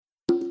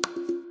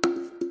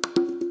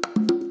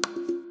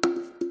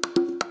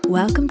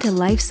Welcome to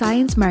Life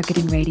Science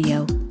Marketing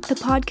Radio, the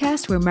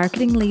podcast where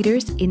marketing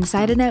leaders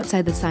inside and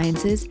outside the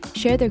sciences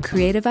share their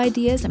creative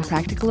ideas and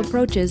practical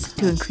approaches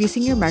to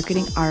increasing your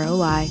marketing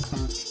ROI.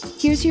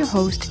 Here's your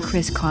host,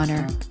 Chris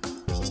Connor.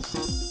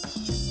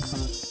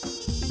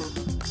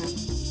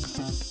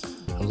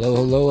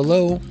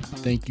 Hello.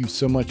 Thank you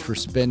so much for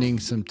spending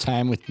some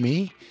time with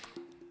me.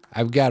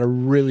 I've got a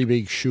really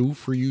big show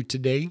for you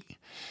today.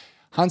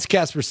 Hans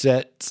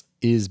Kaspersetz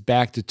is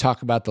back to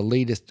talk about the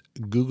latest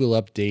Google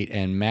update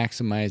and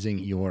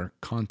maximizing your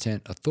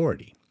content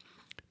authority.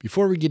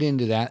 Before we get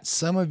into that,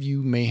 some of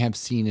you may have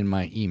seen in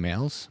my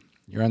emails,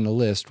 you're on the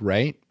list,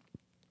 right?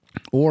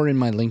 Or in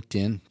my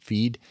LinkedIn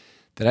feed,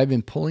 that I've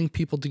been pulling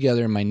people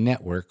together in my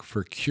network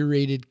for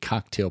curated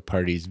cocktail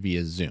parties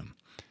via Zoom.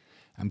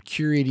 I'm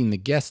curating the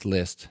guest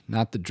list,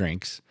 not the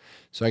drinks,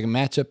 so I can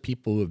match up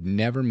people who have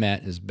never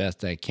met as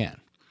best I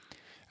can.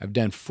 I've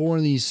done 4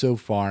 of these so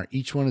far.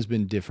 Each one has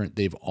been different.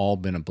 They've all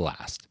been a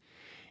blast.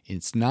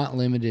 It's not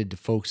limited to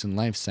folks in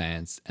life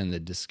science, and the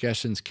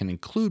discussions can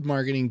include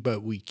marketing,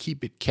 but we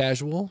keep it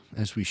casual,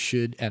 as we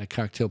should at a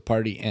cocktail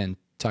party, and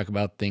talk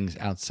about things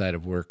outside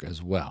of work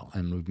as well.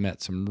 And we've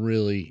met some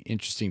really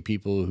interesting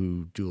people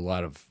who do a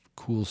lot of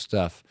cool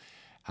stuff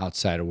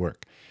outside of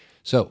work.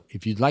 So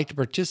if you'd like to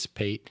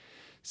participate,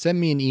 send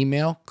me an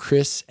email,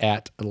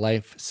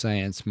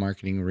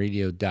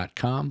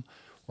 chris@lifesciencemarketingradio.com,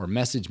 or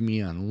message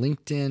me on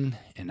LinkedIn,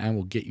 and I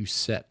will get you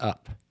set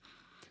up.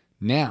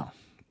 Now,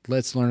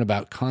 let's learn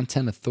about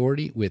content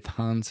authority with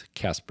Hans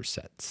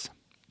Kaspersetz.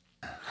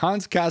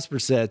 Hans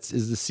Kaspersetz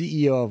is the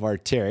CEO of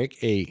Authoritative,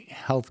 a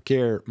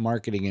healthcare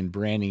marketing and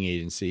branding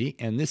agency,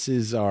 and this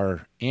is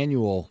our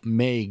annual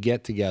May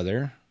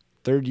get-together.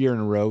 3rd year in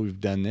a row we've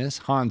done this.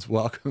 Hans,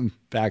 welcome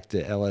back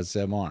to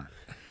LSMR.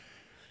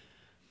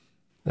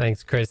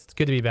 Thanks, Chris. It's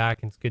good to be back.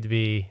 It's good to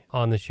be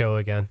on the show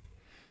again.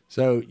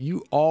 So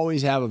you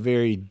always have a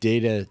very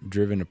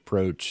data-driven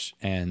approach,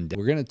 and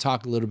we're going to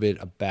talk a little bit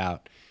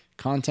about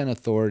content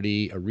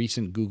authority, a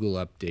recent Google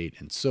update,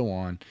 and so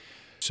on.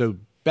 So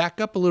back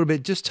up a little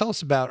bit. Just tell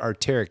us about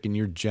Authoritative and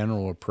your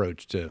general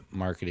approach to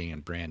marketing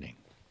and branding.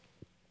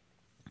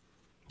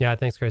 Yeah,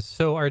 thanks, Chris.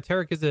 So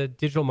Authoritative is a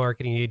digital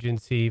marketing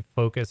agency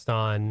focused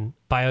on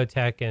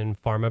biotech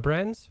and pharma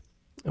brands.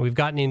 And we've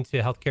gotten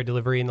into healthcare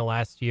delivery in the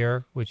last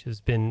year, which has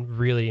been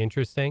really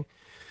interesting.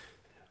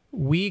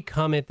 We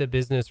come at the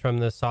business from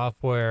the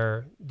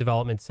software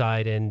development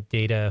side and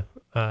data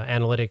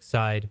analytics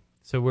side.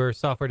 So we're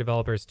software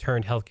developers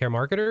turned healthcare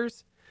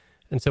marketers.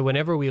 And so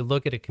whenever we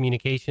look at a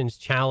communications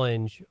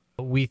challenge,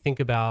 we think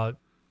about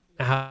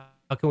how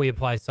can we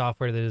apply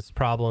software to this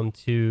problem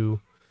to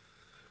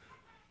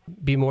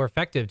be more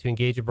effective, to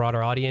engage a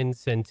broader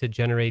audience and to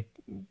generate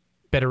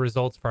better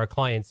results for our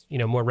clients,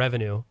 more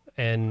revenue.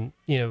 And,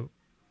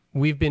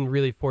 we've been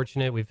really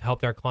fortunate. We've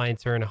helped our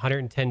clients earn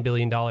 $110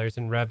 billion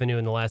in revenue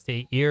in the last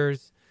 8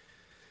 years.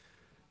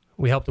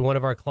 We helped one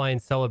of our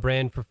clients sell a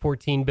brand for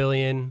 $14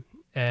 billion,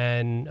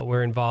 and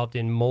we're involved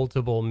in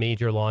multiple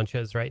major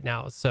launches right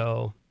now.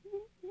 So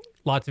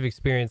lots of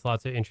experience,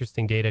 lots of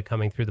interesting data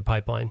coming through the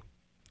pipeline.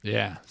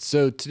 Yeah.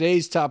 So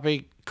today's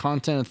topic,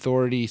 content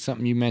authority,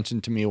 something you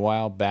mentioned to me a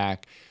while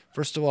back.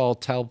 First of all,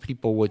 tell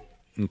people what,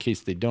 in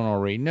case they don't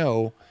already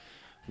know,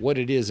 what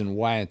it is and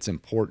why it's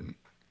important.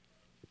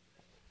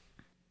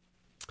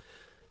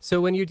 So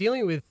when you're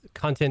dealing with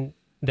content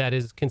that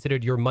is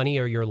considered your money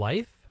or your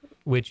life,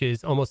 which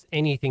is almost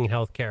anything in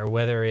healthcare,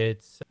 whether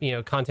it's,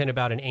 content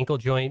about an ankle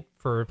joint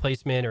for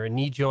replacement or a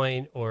knee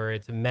joint, or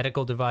it's a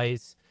medical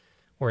device,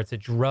 or it's a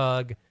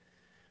drug,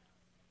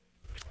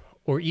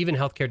 or even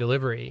healthcare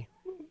delivery,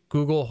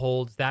 Google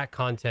holds that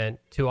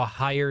content to a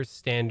higher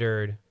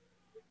standard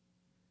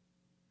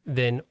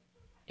than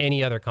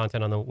any other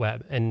content on the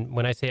web. And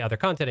when I say other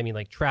content, I mean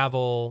like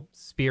travel,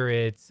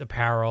 spirits,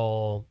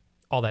 apparel,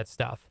 all that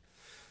stuff.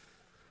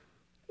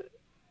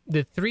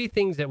 The 3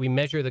 things that we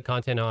measure the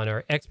content on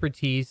are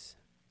expertise,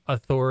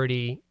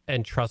 authority,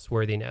 and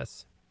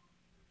trustworthiness.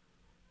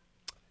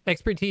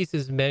 Expertise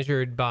is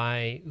measured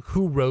by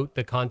who wrote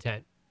the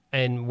content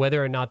and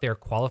whether or not they're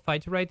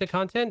qualified to write the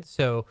content.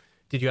 So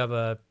did you have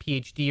a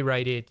PhD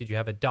write it? Did you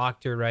have a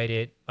doctor write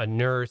it? A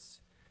nurse?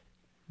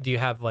 Do you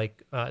have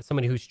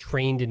somebody who's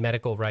trained in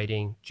medical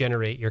writing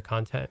generate your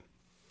content?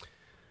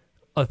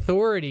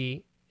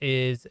 Authority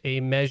is a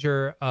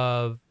measure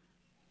of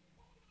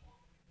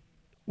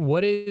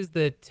what is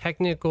the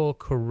technical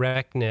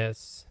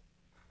correctness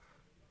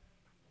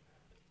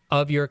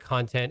of your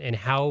content and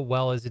how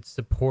well is it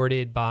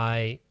supported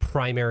by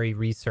primary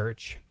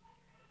research?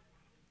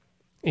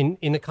 In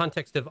the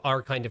context of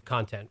our kind of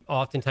content,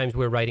 oftentimes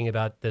we're writing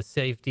about the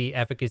safety,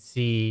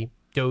 efficacy,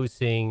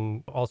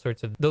 dosing, all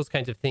sorts of those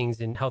kinds of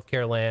things in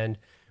healthcare land.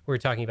 We're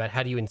talking about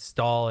how do you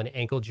install an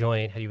ankle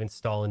joint? How do you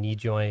install a knee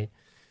joint?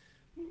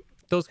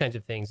 Those kinds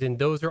of things. And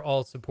those are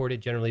all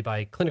supported generally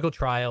by clinical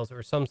trials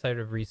or some sort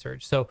of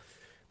research. So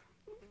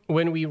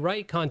when we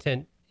write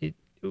content,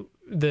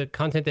 the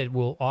content that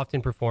will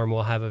often perform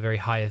will have a very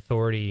high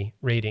authority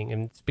rating.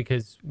 And it's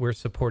because we're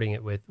supporting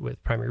it with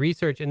primary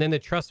research. And then the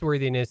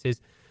trustworthiness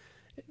is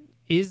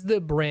is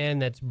the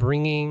brand that's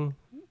bringing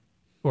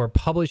or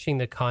publishing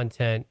the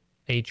content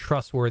a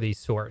trustworthy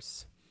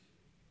source?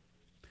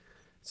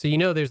 So,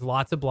 there's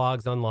lots of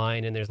blogs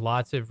online and there's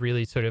lots of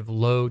really sort of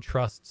low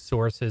trust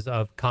sources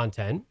of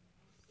content.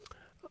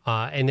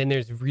 And then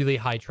there's really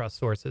high trust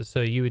sources.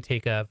 So you would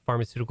take a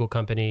pharmaceutical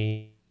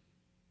company,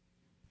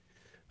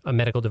 a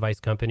medical device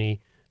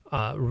company,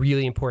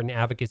 really important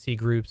advocacy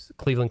groups,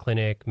 Cleveland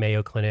Clinic,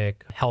 Mayo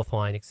Clinic,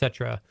 Healthline,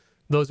 etc.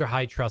 Those are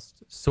high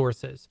trust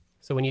sources.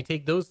 So when you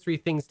take those three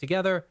things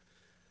together,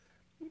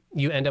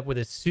 you end up with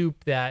a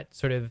soup that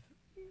sort of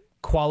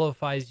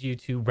qualifies you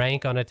to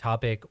rank on a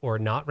topic or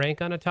not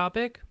rank on a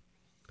topic.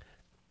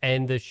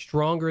 And the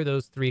stronger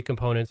those three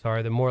components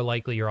are, the more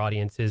likely your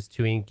audience is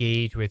to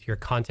engage with your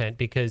content,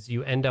 because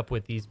you end up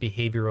with these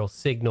behavioral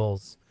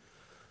signals,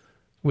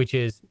 which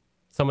is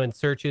someone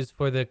searches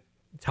for the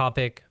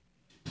topic,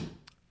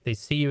 they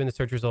see you in the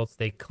search results,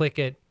 they click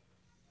it,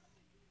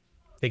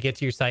 they get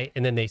to your site,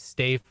 and then they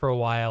stay for a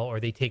while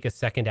or they take a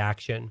second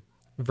action,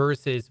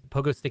 versus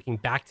Pogo sticking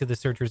back to the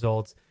search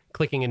results,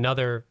 clicking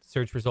another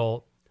search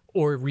result,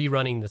 or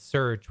rerunning the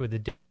search with a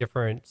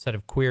different set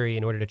of query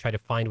in order to try to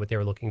find what they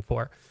were looking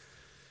for.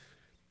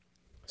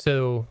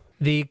 So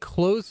the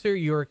closer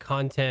your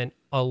content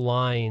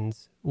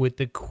aligns with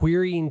the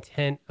query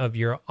intent of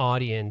your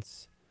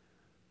audience,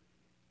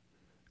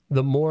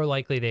 the more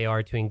likely they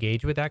are to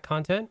engage with that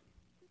content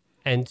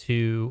and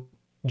to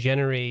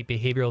generate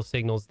behavioral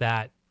signals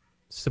that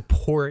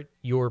support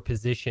your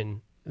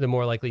position, the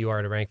more likely you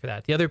are to rank for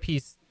that. The other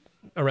piece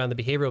around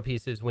the behavioral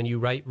piece is when you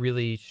write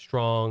really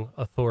strong,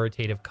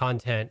 authoritative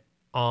content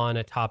on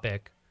a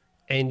topic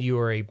and you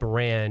are a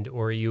brand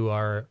or you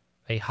are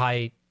a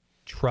high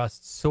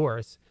trust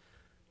source,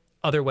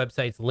 other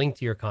websites link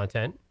to your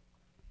content,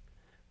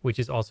 which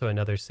is also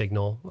another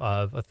signal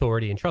of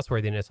authority and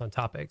trustworthiness on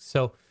topics.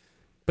 So,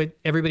 but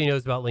everybody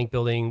knows about link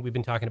building. We've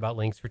been talking about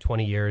links for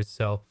 20 years.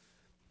 So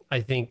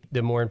I think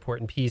the more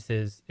important piece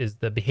is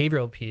the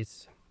behavioral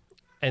piece.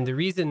 And the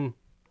reason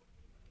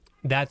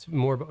that's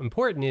more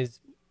important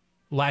is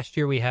last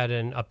year we had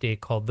an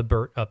update called the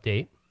BERT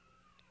update,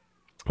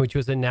 which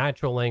was a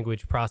natural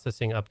language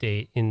processing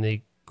update in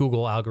the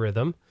Google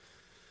algorithm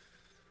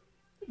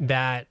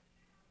that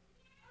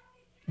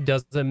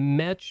does a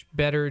much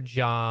better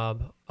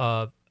job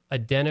of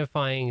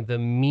identifying the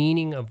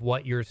meaning of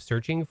what you're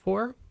searching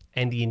for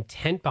and the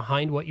intent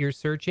behind what you're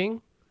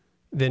searching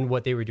than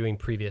what they were doing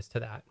previous to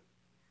that.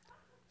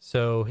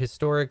 So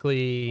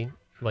historically,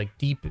 like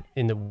deep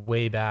in the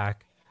way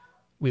back,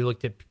 we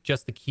looked at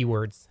just the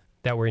keywords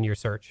that were in your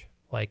search,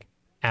 like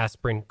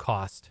aspirin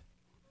cost.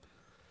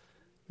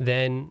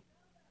 Then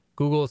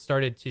Google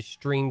started to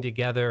string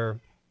together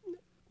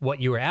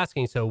what you were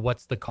asking. So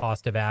what's the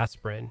cost of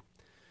aspirin?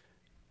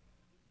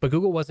 But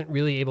Google wasn't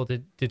really able to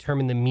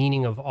determine the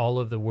meaning of all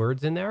of the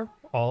words in there,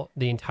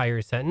 the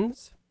entire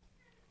sentence.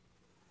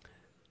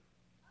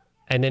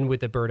 And then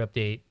with the BERT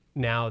update,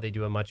 now they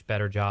do a much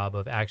better job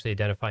of actually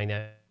identifying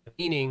that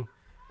meaning.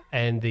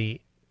 And the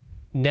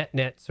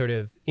net sort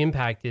of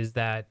impact is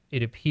that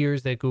it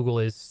appears that Google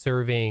is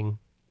serving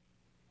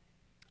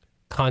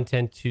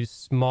content to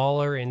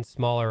smaller and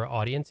smaller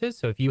audiences.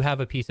 So if you have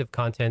a piece of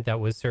content that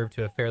was served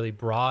to a fairly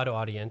broad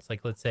audience,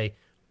 like let's say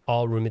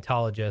all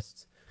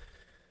rheumatologists,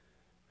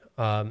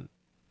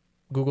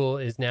 Google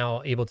is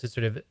now able to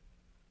sort of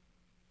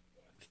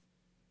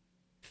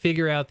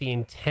figure out the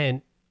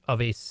intent of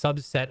a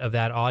subset of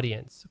that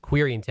audience,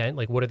 query intent,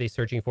 like what are they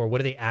searching for?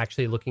 What are they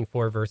actually looking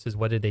for versus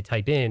what did they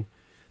type in?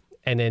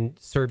 And then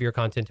serve your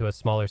content to a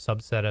smaller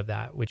subset of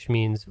that, which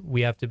means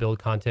we have to build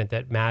content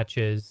that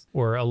matches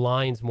or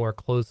aligns more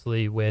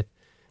closely with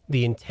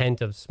the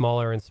intent of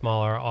smaller and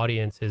smaller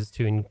audiences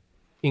to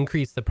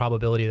increase the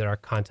probability that our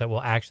content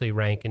will actually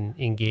rank and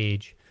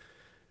engage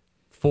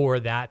for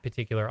that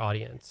particular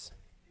audience.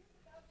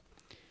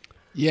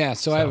 Yeah,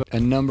 so I have a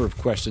number of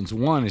questions.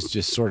 One is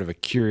just sort of a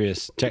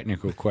curious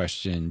technical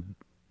question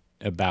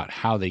about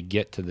how they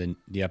get to the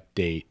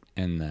update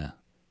and the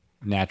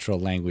natural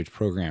language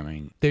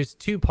programming. There's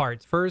two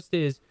parts. First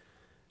is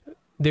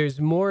there's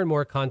more and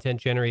more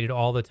content generated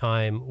all the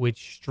time,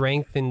 which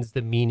strengthens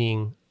the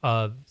meaning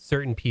of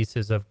certain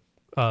pieces of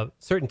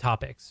certain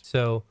topics.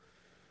 So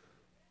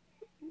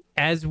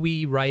as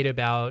we write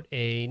about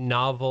a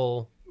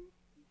novel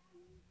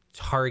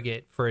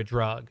target for a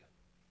drug,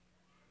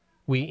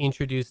 we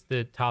introduce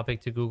the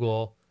topic to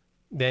Google,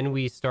 then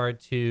we start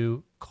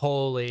to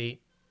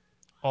collate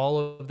all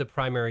of the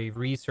primary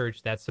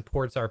research that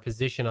supports our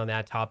position on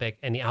that topic,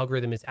 and the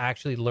algorithm is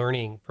actually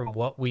learning from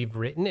what we've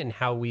written and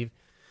how we've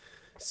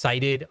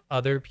cited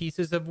other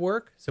pieces of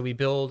work. So we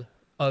build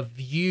a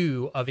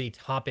view of a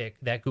topic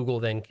that Google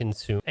then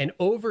consumes. And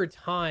over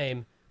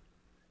time,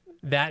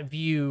 that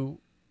view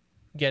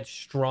gets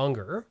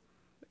stronger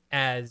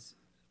as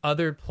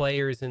other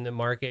players in the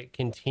market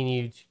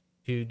continue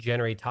to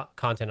generate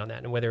content on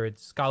that. And whether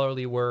it's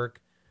scholarly work,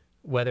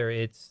 whether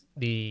it's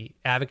the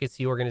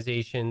advocacy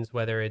organizations,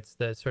 whether it's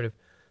the sort of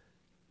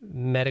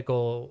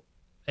medical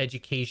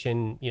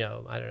education,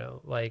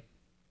 like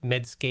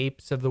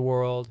Medscapes of the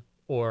world,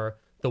 or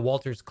the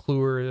Walters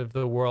Kluwer of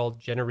the world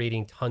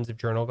generating tons of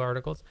journal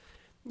articles,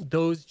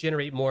 those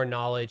generate more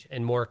knowledge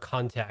and more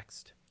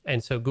context.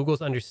 And so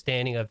Google's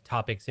understanding of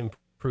topics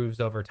improves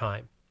over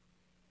time.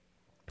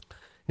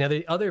 Now,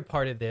 the other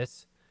part of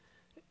this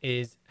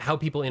is how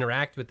people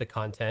interact with the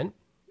content,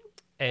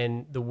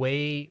 and the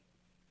way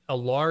a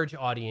large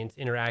audience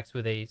interacts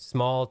with a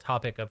small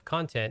topic of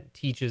content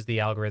teaches the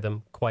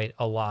algorithm quite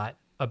a lot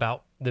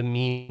about the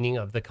meaning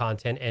of the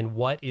content and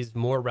what is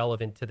more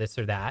relevant to this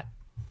or that.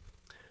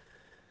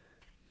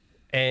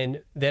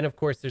 And then, of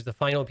course, there's the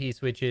final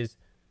piece, which is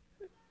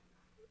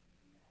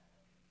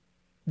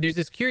there's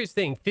this curious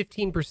thing.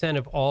 15%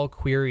 of all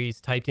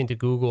queries typed into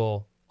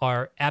Google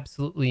are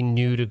absolutely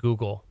new to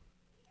Google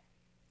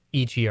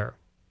each year.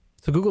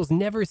 So Google's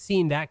never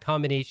seen that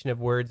combination of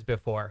words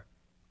before.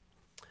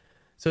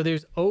 So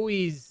there's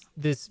always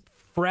this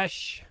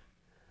fresh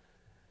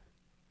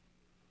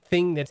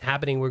thing that's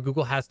happening where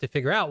Google has to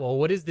figure out, well,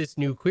 what does this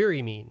new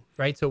query mean,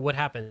 right? So what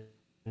happens?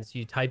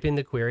 You type in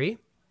the query.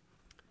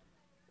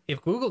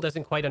 If Google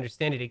doesn't quite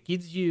understand it, it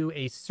gives you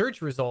a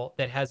search result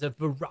that has a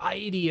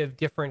variety of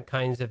different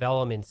kinds of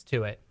elements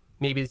to it.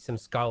 Maybe some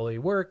scholarly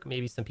work,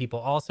 maybe some people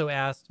also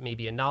asked,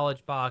 maybe a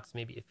knowledge box,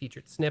 maybe a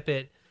featured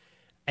snippet,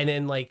 and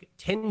then like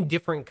 10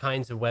 different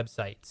kinds of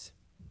websites.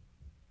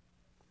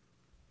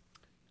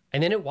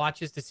 And then it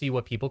watches to see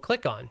what people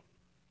click on.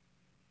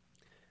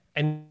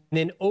 And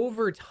then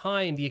over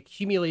time, the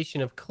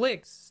accumulation of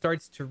clicks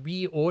starts to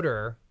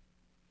reorder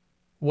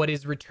what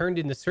is returned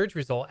in the search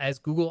result as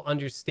Google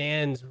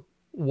understands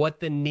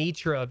what the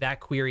nature of that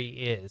query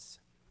is.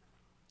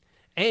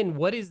 And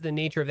what is the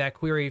nature of that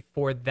query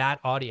for that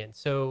audience?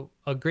 So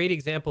a great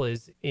example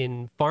is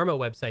in pharma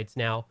websites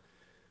now,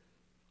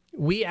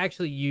 we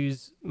actually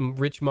use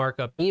rich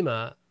markup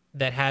schema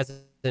that has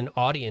an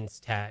audience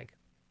tag.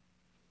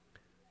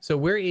 So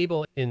we're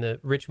able in the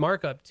rich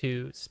markup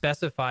to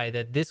specify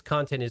that this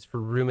content is for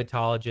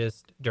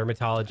rheumatologists,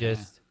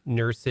 dermatologists,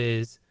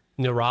 nurses,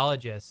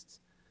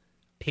 neurologists,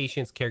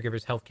 patients,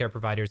 caregivers, healthcare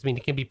providers. I mean,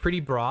 it can be pretty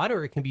broad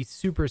or it can be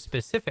super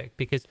specific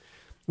because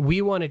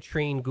we want to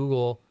train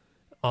Google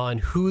on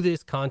who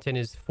this content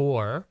is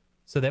for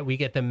so that we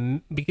get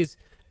them, because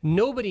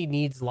nobody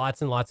needs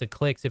lots and lots of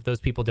clicks if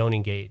those people don't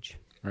engage.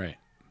 Right.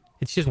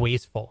 It's just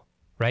wasteful,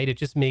 right? It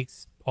just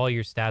makes all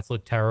your stats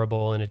look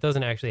terrible and it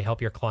doesn't actually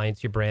help your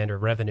clients, your brand, or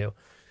revenue.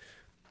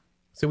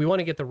 So we want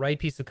to get the right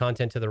piece of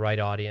content to the right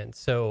audience.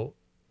 So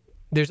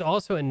there's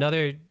also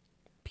another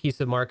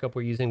piece of markup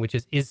we're using, which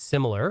is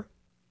similar.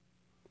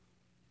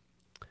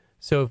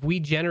 So if we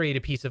generate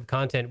a piece of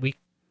content, we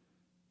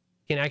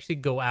can actually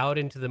go out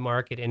into the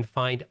market and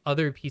find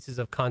other pieces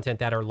of content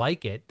that are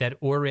like it, that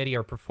already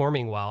are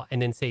performing well,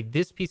 and then say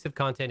this piece of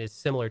content is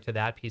similar to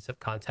that piece of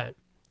content.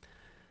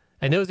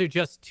 And those are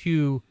just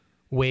two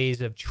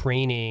ways of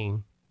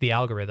training the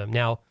algorithm.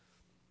 Now,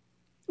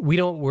 we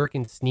don't work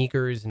in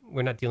sneakers and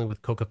we're not dealing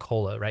with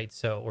Coca-Cola, right?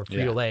 So, or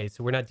Frito-Lay.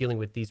 So we're not dealing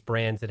with these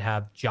brands that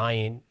have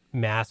giant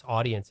mass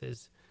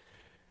audiences.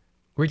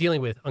 We're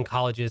dealing with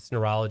oncologists,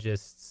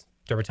 neurologists,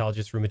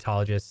 dermatologists,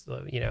 rheumatologists,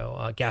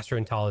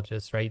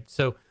 gastroenterologists, right?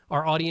 So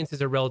our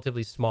audiences are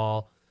relatively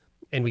small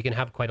and we can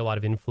have quite a lot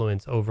of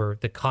influence over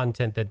the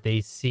content that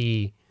they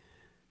see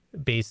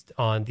based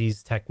on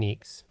these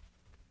techniques.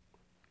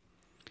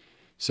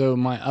 So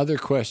my other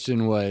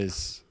question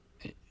was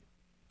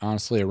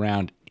honestly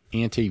around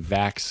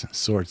anti-vax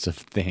sorts of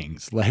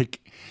things. Like,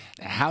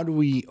 how do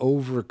we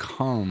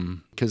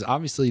overcome, because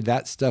obviously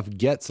that stuff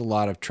gets a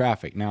lot of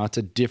traffic. Now it's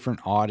a different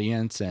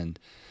audience and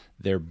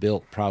they're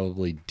built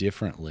probably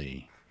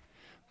differently,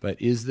 but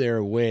is there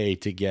a way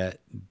to get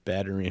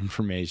better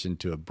information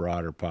to a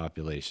broader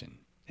population?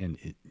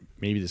 And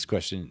maybe this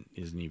question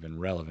isn't even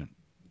relevant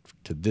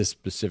to this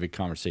specific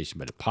conversation,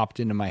 but it popped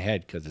into my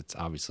head because it's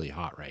obviously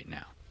hot right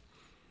now.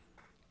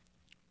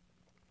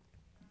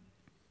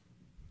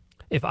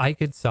 If I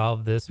could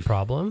solve this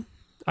problem,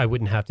 I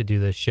wouldn't have to do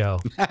this show.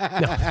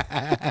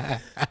 Yeah.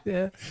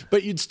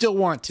 But you'd still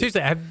want to.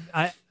 Seriously,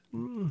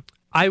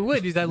 I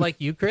would, because I like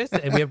you, Chris,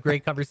 and we have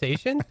great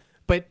conversations.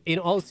 But in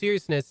all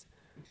seriousness,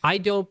 I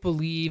don't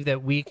believe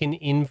that we can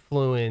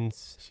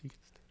influence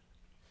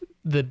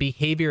the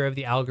behavior of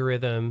the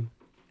algorithm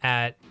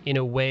in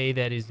a way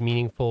that is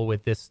meaningful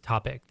with this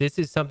topic. This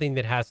is something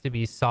that has to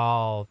be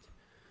solved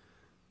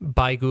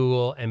by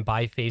Google and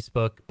by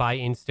Facebook, by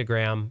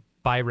Instagram,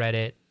 by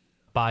Reddit,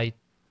 by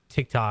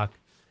TikTok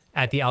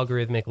at the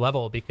algorithmic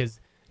level, because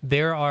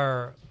there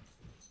are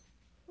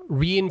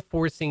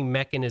reinforcing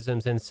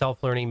mechanisms and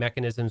self-learning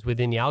mechanisms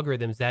within the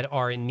algorithms that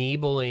are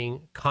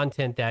enabling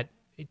content that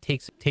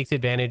takes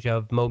advantage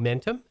of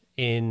momentum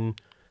in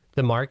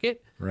the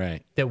market,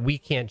 right, that we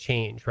can't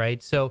change,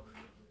 right? So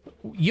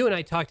you and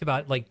I talked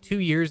about, like, 2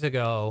 years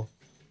ago,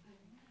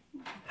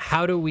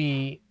 how do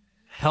we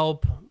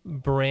help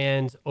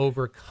brands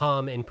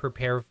overcome and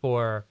prepare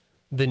for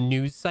the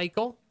news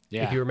cycle?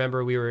 Yeah. If you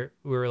remember, we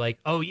were like,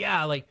 oh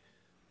yeah, like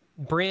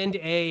brand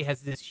A has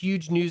this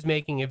huge news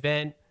making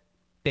event.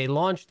 They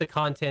launch the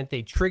content,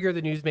 they trigger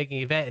the news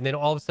making event, and then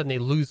all of a sudden they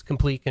lose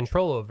complete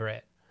control over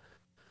it.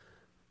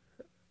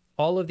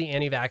 all of the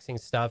anti-vaxxing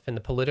stuff and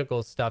the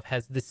political stuff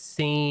has the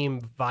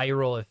same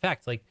viral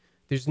effect. Like,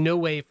 there's no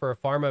way for a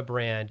pharma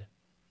brand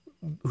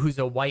who's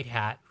a white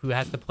hat, who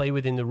has to play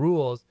within the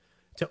rules,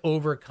 to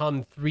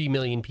overcome 3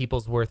 million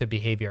people's worth of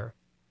behavior.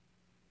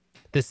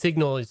 The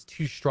signal is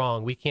too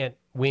strong. We can't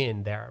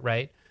win there,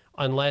 right?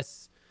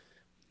 Unless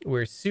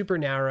we're super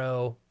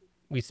narrow,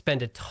 we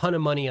spend a ton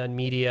of money on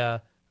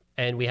media,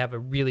 and we have a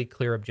really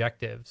clear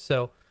objective.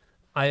 So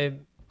I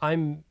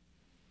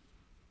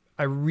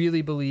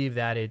really believe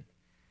that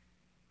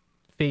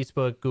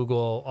Facebook,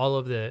 Google, all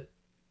of the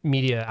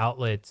media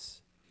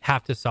outlets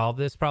have to solve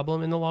this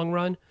problem in the long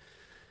run.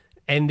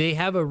 And they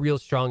have a real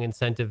strong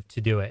incentive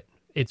to do it.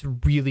 It's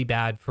really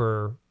bad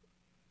for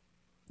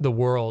the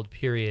world,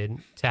 period,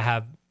 to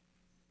have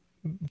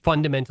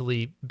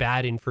fundamentally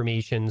bad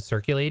information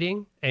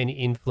circulating and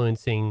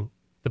influencing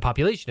the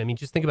population. I mean,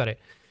 just think about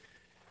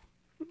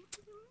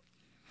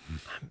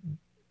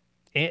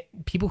it.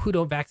 People who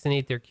don't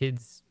vaccinate their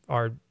kids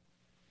are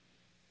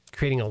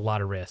creating a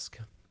lot of risk.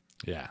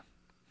 Yeah.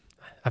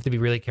 I have to be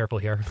really careful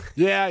here.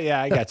 Yeah,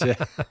 I got you.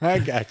 I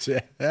got you.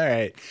 All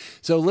right.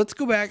 So let's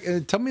go back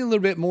and tell me a little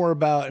bit more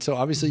about, so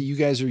obviously you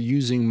guys are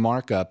using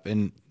markup,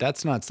 and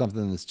that's not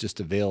something that's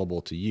just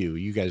available to you.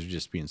 You guys are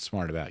just being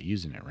smart about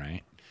using it,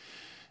 right?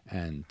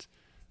 And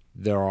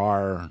there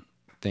are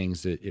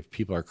things that if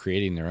people are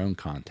creating their own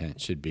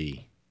content should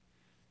be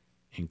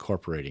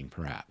incorporating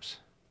perhaps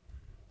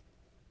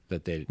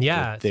that they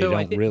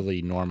don't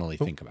really normally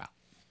think about.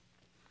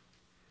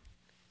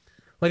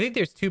 Well, I think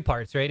there's two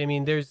parts, right? I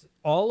mean, there's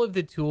all of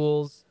the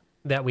tools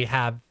that we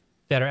have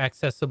that are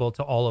accessible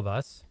to all of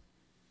us.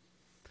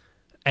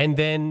 And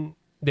then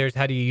there's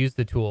how do you use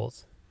the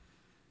tools,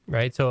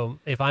 right? So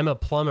if I'm a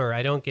plumber,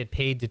 I don't get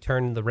paid to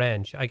turn the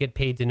wrench. I get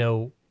paid to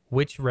know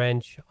which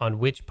wrench on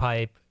which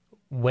pipe,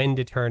 when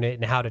to turn it,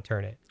 and how to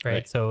turn it,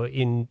 right? So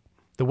in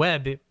the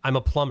web, I'm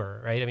a plumber,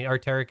 right? I mean,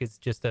 Arteric is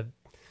just a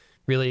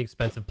really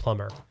expensive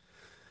plumber.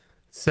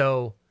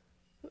 So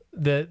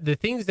the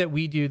things that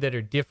we do that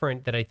are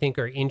different that I think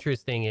are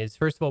interesting is,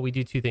 first of all, we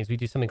do two things. We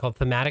do something called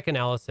thematic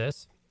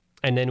analysis,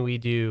 and then we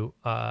do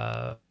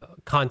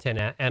content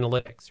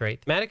analytics,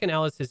 right? Thematic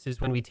analysis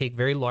is when we take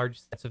very large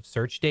sets of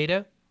search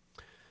data,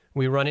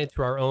 we run it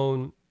through our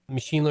own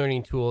machine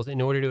learning tools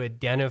in order to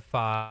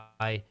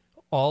identify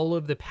all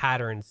of the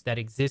patterns that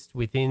exist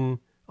within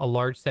a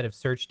large set of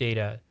search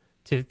data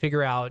to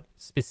figure out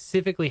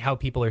specifically how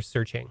people are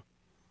searching.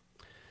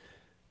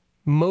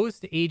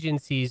 Most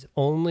agencies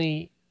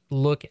only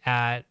look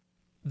at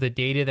the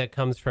data that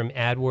comes from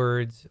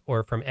AdWords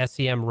or from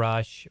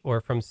SEMrush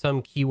or from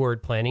some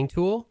keyword planning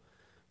tool,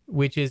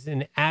 which is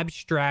an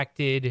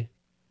abstracted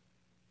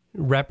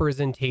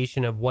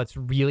representation of what's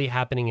really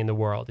happening in the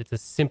world. It's a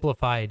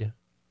simplified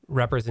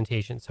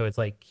representation. So it's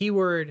like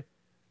keyword,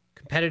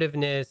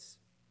 competitiveness,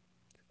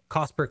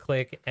 cost per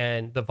click,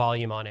 and the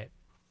volume on it.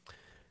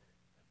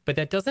 But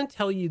that doesn't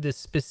tell you the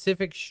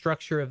specific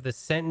structure of the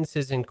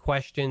sentences and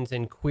questions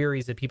and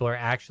queries that people are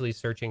actually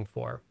searching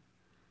for.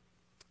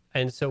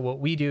 And so what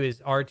we do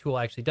is our tool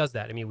actually does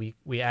that. I mean,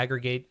 we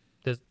aggregate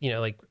this,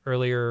 like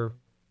earlier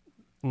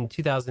in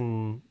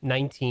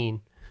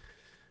 2019,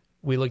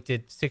 we looked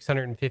at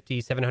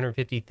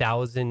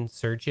 750,000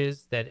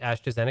 searches that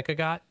AstraZeneca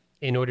got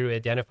in order to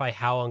identify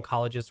how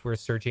oncologists were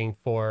searching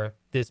for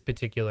this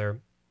particular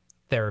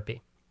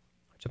therapy,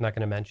 which I'm not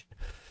going to mention.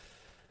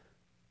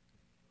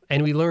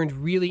 And we learned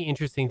really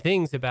interesting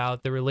things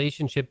about the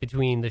relationship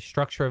between the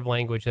structure of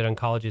language that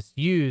oncologists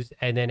use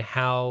and then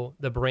how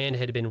the brand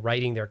had been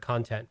writing their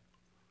content.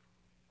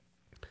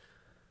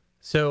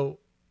 So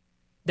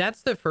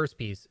that's the first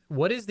piece.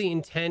 What is the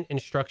intent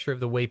and structure of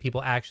the way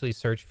people actually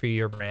search for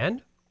your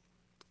brand?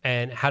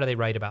 And how do they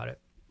write about it?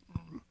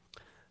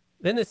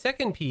 Then the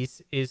second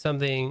piece is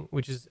something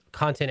which is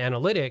content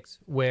analytics,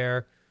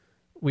 where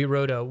we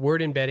wrote a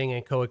word embedding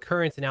and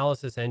co-occurrence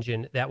analysis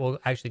engine that will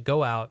actually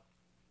go out,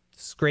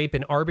 scrape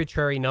an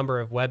arbitrary number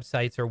of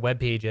websites or web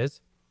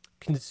pages,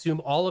 consume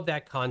all of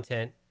that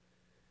content,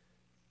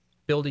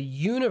 build a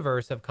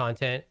universe of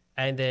content,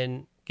 and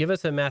then give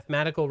us a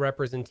mathematical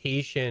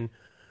representation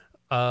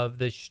of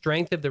the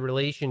strength of the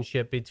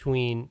relationship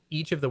between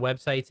each of the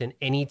websites and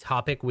any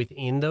topic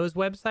within those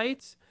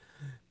websites,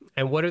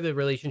 and what are the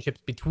relationships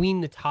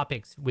between the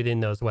topics within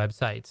those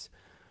websites.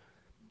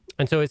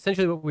 And so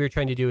essentially what we were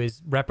trying to do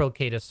is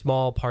replicate a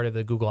small part of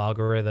the Google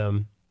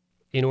algorithm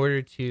in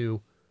order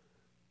to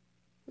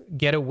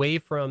get away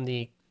from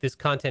this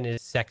content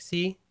is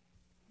sexy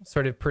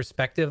sort of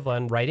perspective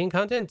on writing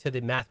content to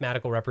the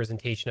mathematical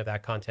representation of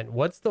that content.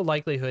 What's the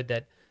likelihood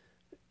that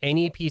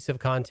any piece of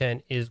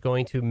content is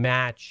going to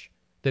match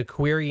the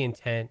query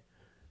intent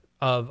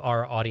of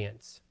our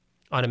audience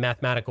on a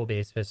mathematical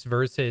basis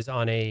versus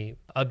on a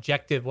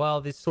objective, well,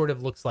 this sort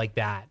of looks like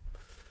that.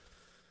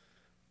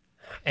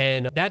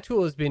 And that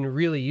tool has been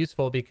really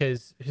useful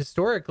because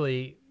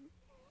historically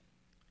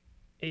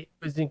it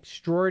was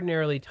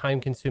extraordinarily time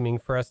consuming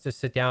for us to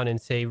sit down and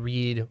say,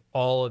 read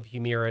all of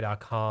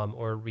Humira.com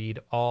or read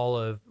all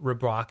of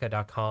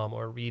Rubraca.com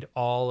or read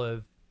all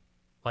of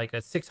like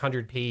a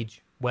 600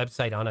 page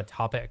website on a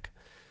topic.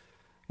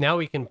 Now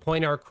we can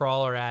point our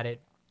crawler at it,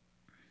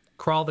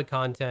 crawl the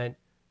content,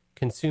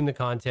 consume the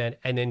content,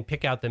 and then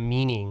pick out the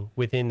meaning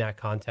within that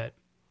content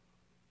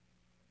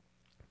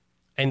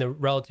and the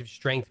relative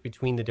strength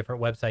between the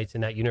different websites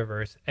in that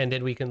universe. And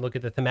then we can look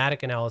at the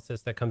thematic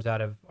analysis that comes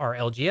out of our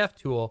LGF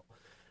tool.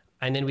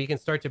 And then we can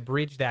start to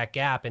bridge that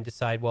gap and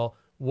decide, well,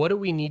 what do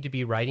we need to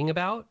be writing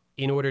about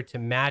in order to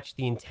match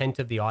the intent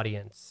of the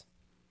audience?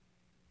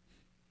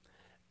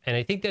 And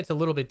I think that's a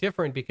little bit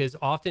different because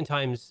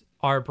oftentimes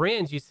our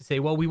brands used to say,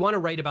 well, we want to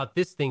write about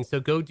this thing, so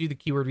go do the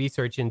keyword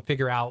research and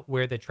figure out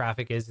where the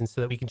traffic is, and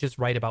so that we can just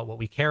write about what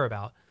we care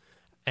about.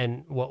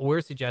 And what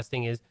we're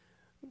suggesting is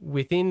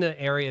within the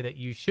area that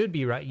you should be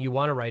you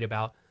want to write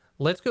about,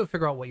 let's go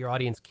figure out what your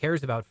audience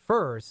cares about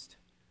first.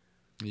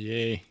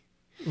 Yay.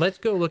 Let's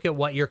go look at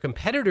what your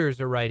competitors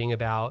are writing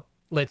about.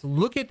 Let's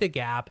look at the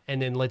gap, and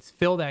then let's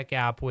fill that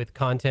gap with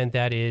content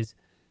that is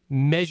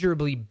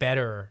measurably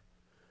better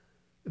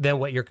than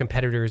what your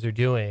competitors are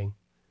doing.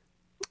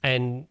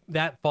 And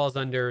that falls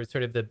under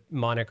sort of the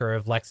moniker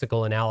of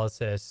lexical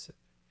analysis.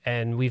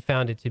 And we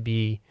found it to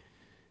be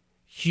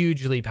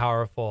hugely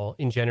powerful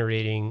in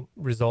generating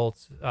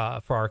results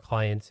for our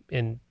clients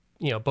in,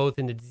 both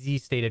in the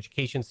disease state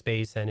education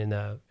space and in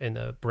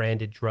the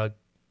branded drug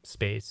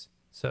space.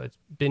 So it's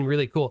been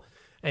really cool.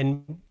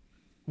 And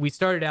we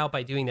started out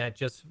by doing that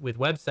just with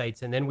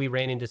websites. And then we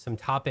ran into some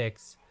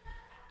topics,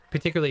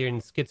 particularly in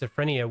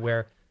schizophrenia,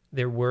 where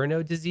there were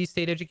no disease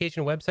state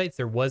education websites.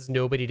 There was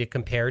nobody to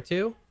compare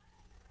to.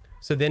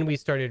 So then we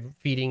started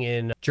feeding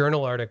in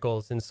journal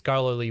articles and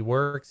scholarly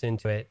works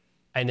into it,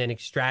 and then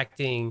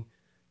extracting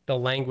the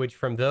language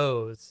from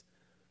those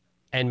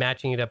and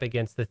matching it up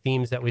against the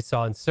themes that we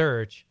saw in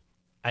search.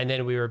 And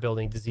then we were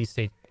building disease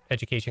state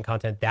education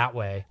content that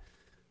way,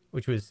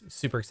 which was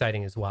super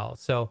exciting as well.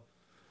 So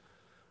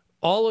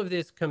all of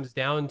this comes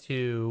down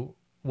to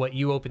what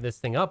you open this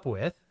thing up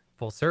with,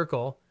 full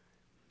circle,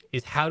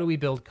 is how do we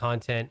build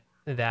content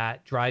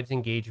that drives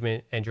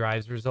engagement and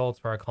drives results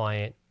for our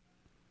client?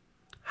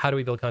 How do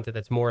we build content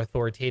that's more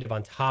authoritative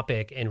on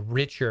topic and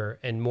richer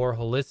and more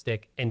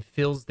holistic and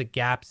fills the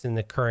gaps in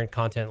the current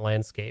content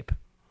landscape?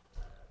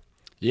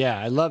 Yeah,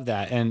 I love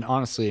that. And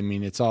honestly, I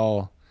mean, it's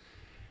a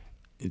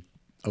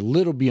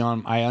little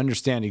beyond, I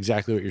understand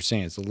exactly what you're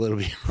saying. It's a little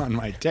beyond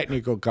my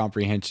technical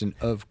comprehension,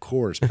 of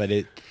course, but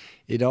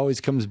it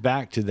always comes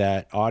back to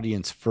that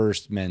audience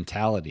first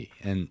mentality.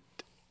 And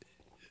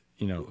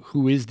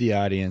who is the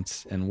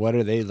audience and what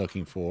are they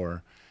looking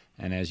for?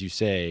 And as you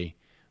say,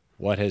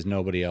 what has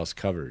nobody else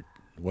covered?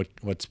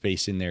 What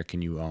space in there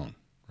can you own,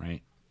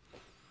 right?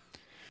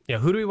 Yeah,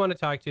 who do we want to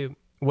talk to?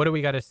 What do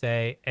we got to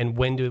say? And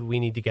when do we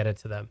need to get it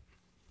to them?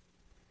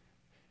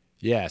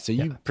 Yeah, so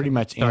you pretty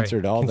much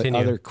answered all the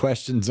other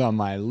questions on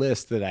my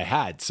list that I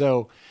had.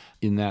 So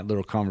in that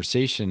little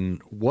conversation,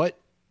 what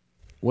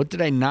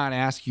did I not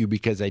ask you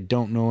because I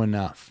don't know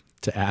enough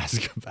to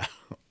ask about?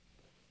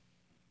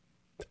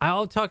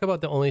 I'll talk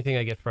about the only thing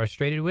I get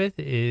frustrated with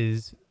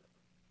is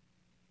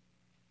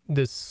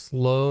the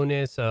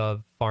slowness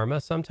of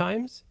pharma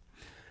sometimes.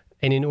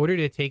 And in order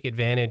to take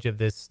advantage of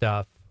this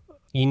stuff,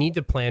 you need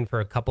to plan for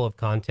a couple of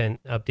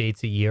content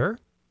updates a year,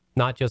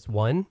 not just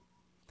one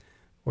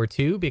or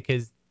two,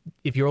 because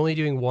if you're only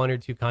doing one or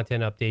two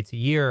content updates a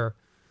year,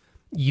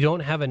 you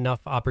don't have enough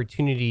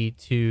opportunity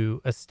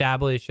to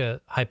establish a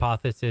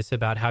hypothesis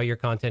about how your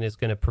content is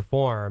going to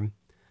perform,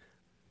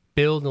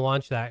 build and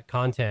launch that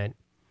content,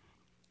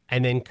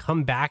 and then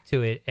come back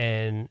to it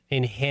and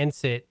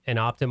enhance it and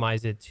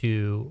optimize it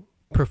to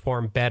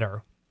perform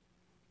better.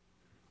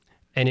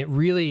 And it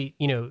really,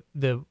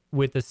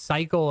 with the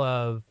cycle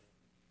of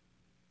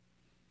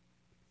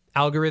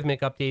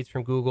algorithmic updates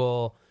from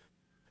Google,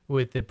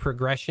 with the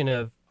progression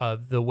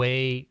of the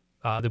way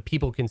the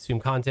people consume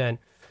content,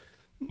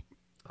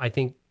 I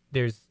think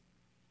there's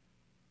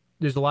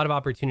a lot of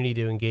opportunity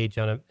to engage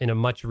in a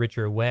much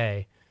richer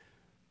way.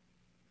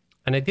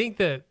 And I think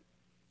that,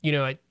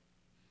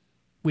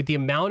 with the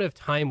amount of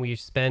time we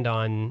spend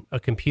on a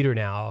computer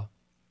now,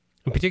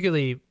 and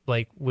particularly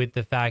like with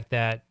the fact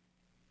that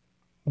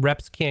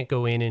reps can't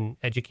go in and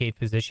educate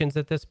physicians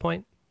at this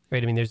point,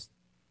 right? I mean,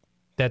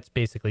 that's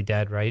basically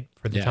dead, right?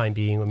 For the time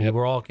being. I mean,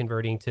 we're all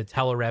converting to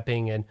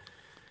telerepping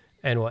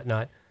and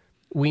whatnot.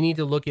 We need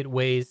to look at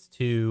ways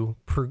to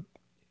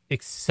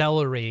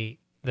accelerate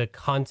the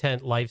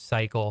content life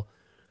cycle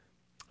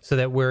so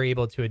that we're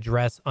able to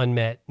address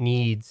unmet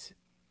needs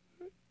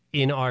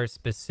in our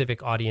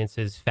specific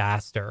audiences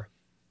faster.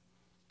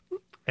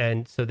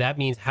 And so that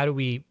means how do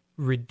we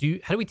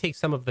take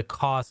some of the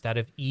cost out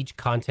of each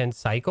content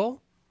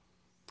cycle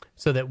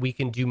so that we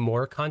can do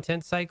more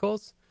content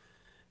cycles?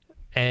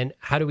 And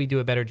how do we do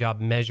a better job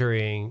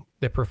measuring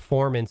the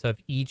performance of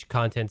each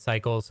content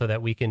cycle so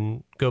that we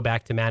can go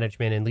back to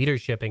management and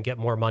leadership and get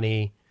more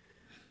money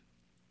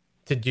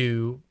to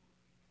do,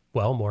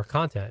 more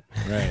content?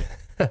 Right.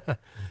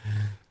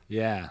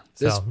 Yeah.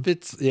 This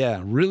fits,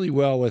 really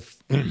well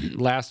with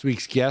last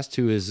week's guest,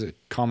 who is a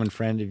common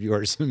friend of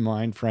yours and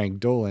mine, Frank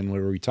Dolan,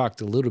 where we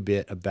talked a little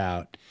bit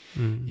about,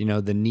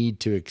 the need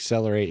to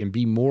accelerate and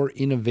be more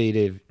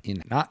innovative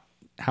in not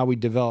how we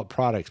develop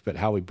products, but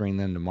how we bring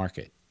them to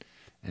market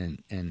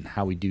and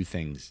how we do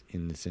things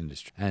in this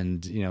industry.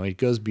 And, it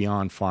goes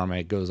beyond pharma.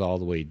 It goes all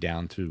the way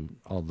down to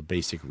all the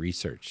basic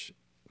research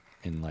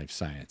in life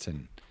science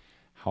and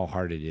how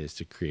hard it is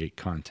to create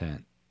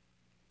content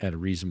at a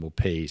reasonable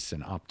pace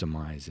and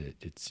optimize it.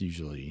 It's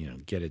usually,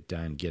 get it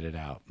done, get it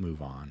out,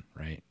 move on,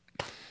 right?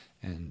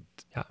 And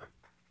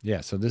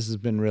so this has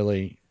been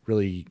really,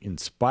 really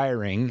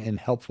inspiring and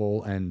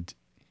helpful and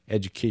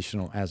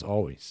educational as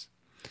always.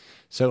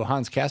 So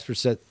Hans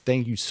Kaspersetz,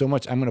 thank you so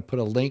much. I'm going to put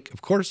a link,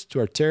 of course, to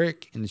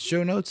Authoritative in the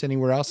show notes.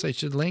 Anywhere else I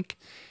should link?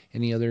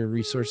 Any other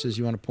resources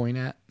you want to point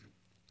at?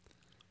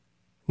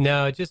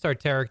 No, just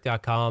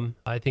authoritative.com.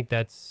 I think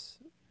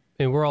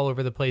we're all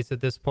over the place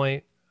at this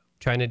point,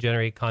 trying to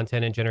generate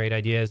content and generate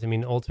ideas. I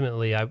mean,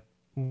 ultimately,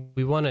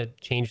 we want to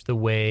change the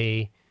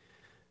way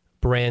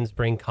brands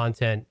bring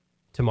content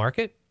to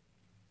market,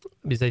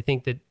 because I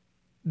think that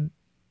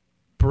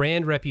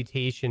brand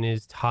reputation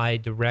is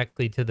tied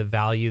directly to the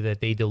value that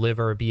they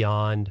deliver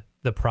beyond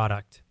the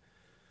product.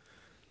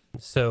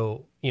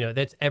 So,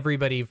 that's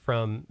everybody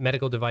from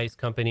medical device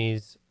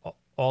companies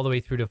all the way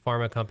through to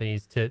pharma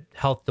companies to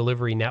health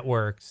delivery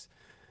networks.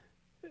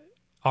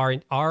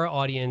 Our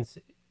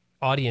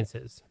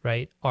audiences,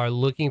 right, are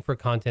looking for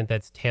content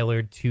that's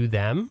tailored to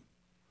them.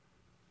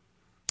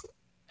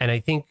 And I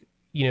think,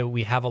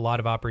 we have a lot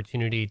of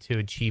opportunity to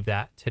achieve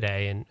that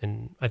today.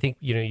 And I think,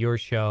 your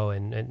show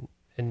and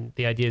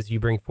the ideas you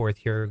bring forth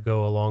here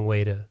go a long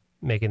way to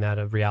making that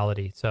a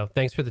reality. So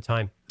thanks for the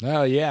time.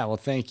 Oh, yeah. Well,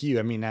 thank you.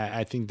 I mean,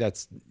 I think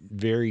that's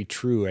very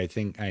true.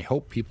 I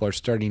hope people are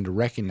starting to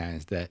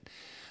recognize that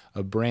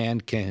a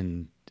brand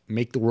can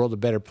make the world a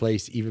better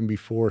place even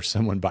before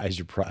someone buys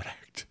your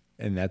product.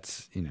 And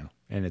that's,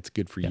 and it's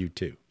good for you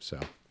too. So,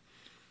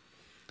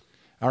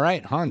 all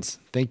right, Hans,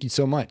 thank you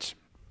so much.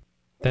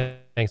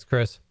 Thanks,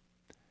 Chris.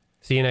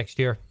 See you next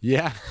year.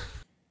 Yeah.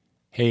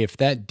 Hey, if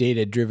that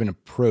data-driven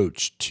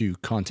approach to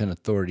content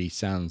authority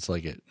sounds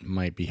like it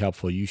might be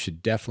helpful, you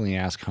should definitely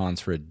ask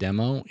Hans for a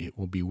demo. It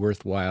will be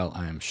worthwhile,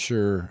 I'm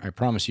sure. I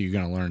promise you're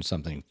going to learn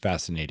something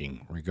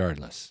fascinating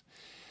regardless.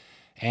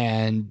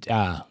 And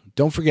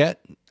don't forget,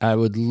 I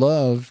would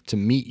love to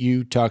meet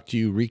you, talk to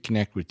you,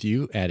 reconnect with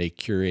you at a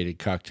curated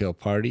cocktail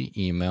party.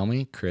 Email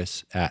me,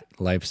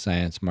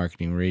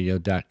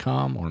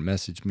 chris@lifesciencemarketingradio.com, or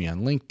message me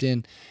on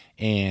LinkedIn.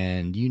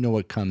 And you know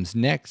what comes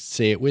next.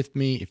 Say it with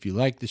me. If you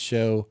like the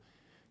show,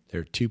 there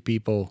are 2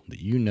 people that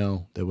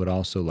that would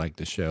also like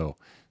the show.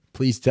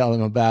 Please tell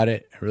them about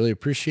it. I really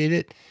appreciate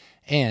it.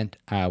 And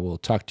I will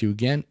talk to you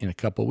again in a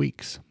couple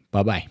weeks.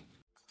 Bye-bye.